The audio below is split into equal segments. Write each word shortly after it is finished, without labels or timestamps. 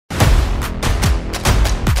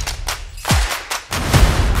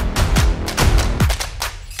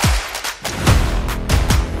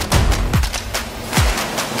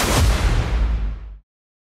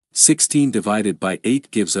16 divided by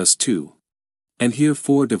 8 gives us 2. And here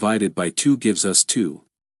 4 divided by 2 gives us 2.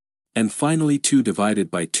 And finally 2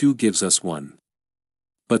 divided by 2 gives us 1.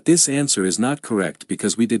 But this answer is not correct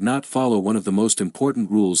because we did not follow one of the most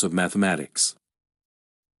important rules of mathematics.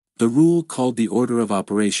 The rule called the order of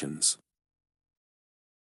operations.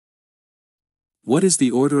 What is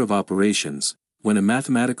the order of operations? When a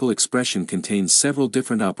mathematical expression contains several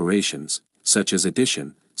different operations, such as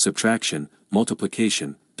addition, subtraction,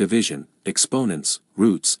 multiplication, division, exponents,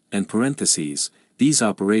 roots, and parentheses, these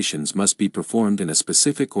operations must be performed in a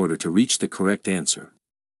specific order to reach the correct answer.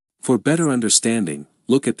 For better understanding,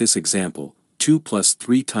 look at this example, 2 plus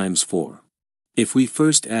 3 times 4. If we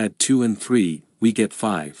first add 2 and 3, we get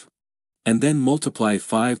 5. And then multiply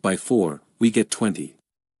 5 by 4, we get 20.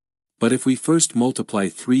 But if we first multiply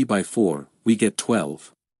 3 by 4, we get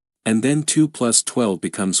 12. And then 2 plus 12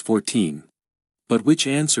 becomes 14. But which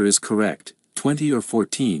answer is correct, 20 or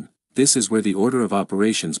 14? This is where the order of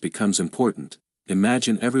operations becomes important.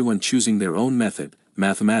 Imagine everyone choosing their own method,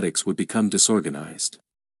 mathematics would become disorganized.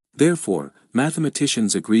 Therefore,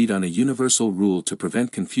 mathematicians agreed on a universal rule to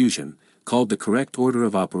prevent confusion, called the correct order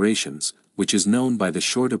of operations, which is known by the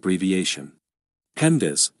short abbreviation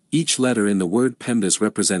PEMDAS. Each letter in the word PEMDAS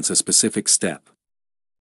represents a specific step.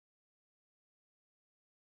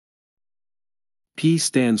 P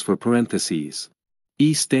stands for parentheses.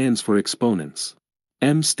 E stands for exponents.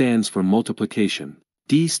 M stands for multiplication.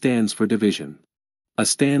 D stands for division. A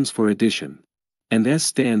stands for addition. And S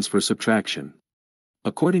stands for subtraction.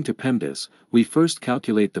 According to PEMDAS, we first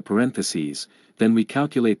calculate the parentheses, then we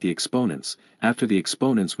calculate the exponents, after the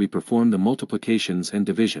exponents we perform the multiplications and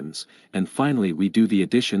divisions, and finally we do the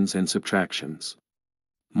additions and subtractions.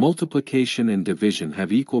 Multiplication and division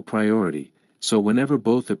have equal priority, so whenever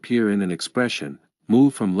both appear in an expression,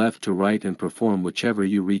 move from left to right and perform whichever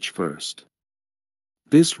you reach first.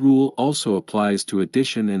 This rule also applies to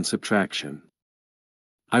addition and subtraction.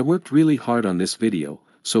 I worked really hard on this video,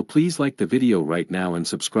 so please like the video right now and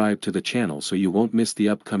subscribe to the channel so you won't miss the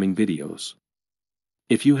upcoming videos.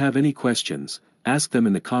 If you have any questions, ask them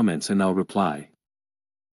in the comments and I'll reply.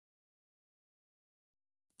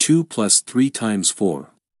 2 plus 3 times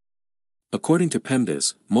 4. According to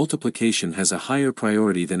PEMDAS, multiplication has a higher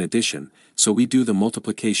priority than addition, so we do the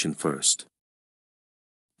multiplication first.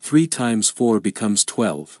 3 times 4 becomes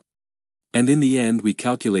 12. And in the end we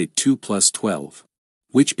calculate 2 plus 12.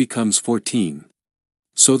 Which becomes 14.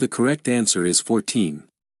 So the correct answer is 14.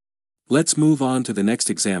 Let's move on to the next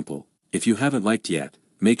example. If you haven't liked yet,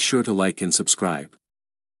 make sure to like and subscribe.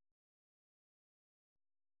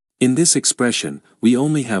 In this expression, we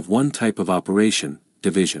only have one type of operation,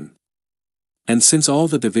 division. And since all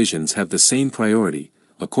the divisions have the same priority,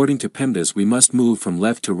 according to PEMDAS we must move from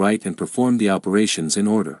left to right and perform the operations in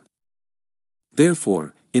order.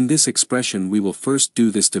 Therefore, in this expression we will first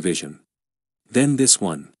do this division. Then this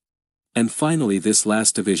one. And finally this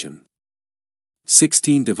last division.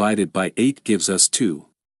 16 divided by 8 gives us 2.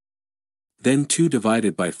 Then 2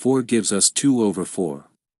 divided by 4 gives us 2 over 4.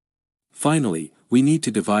 Finally, we need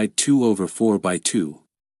to divide 2 over 4 by 2.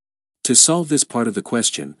 To solve this part of the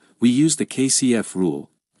question, we use the KCF rule.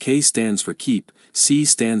 K stands for keep, C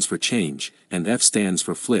stands for change, and F stands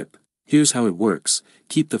for flip. Here's how it works: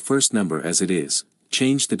 keep the first number as it is,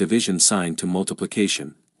 change the division sign to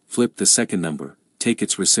multiplication, flip the second number, take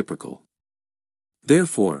its reciprocal.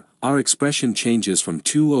 Therefore, our expression changes from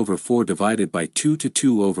 2 over 4 divided by 2 to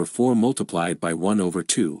 2 over 4 multiplied by 1 over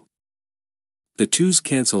 2. The 2's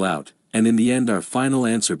cancel out, and in the end our final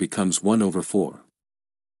answer becomes 1 over 4.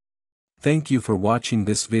 Thank you for watching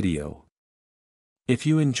this video. If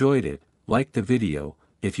you enjoyed it, like the video.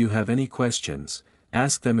 If you have any questions,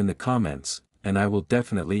 ask them in the comments, and I will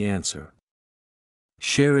definitely answer.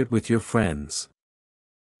 Share it with your friends.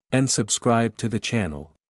 And subscribe to the channel.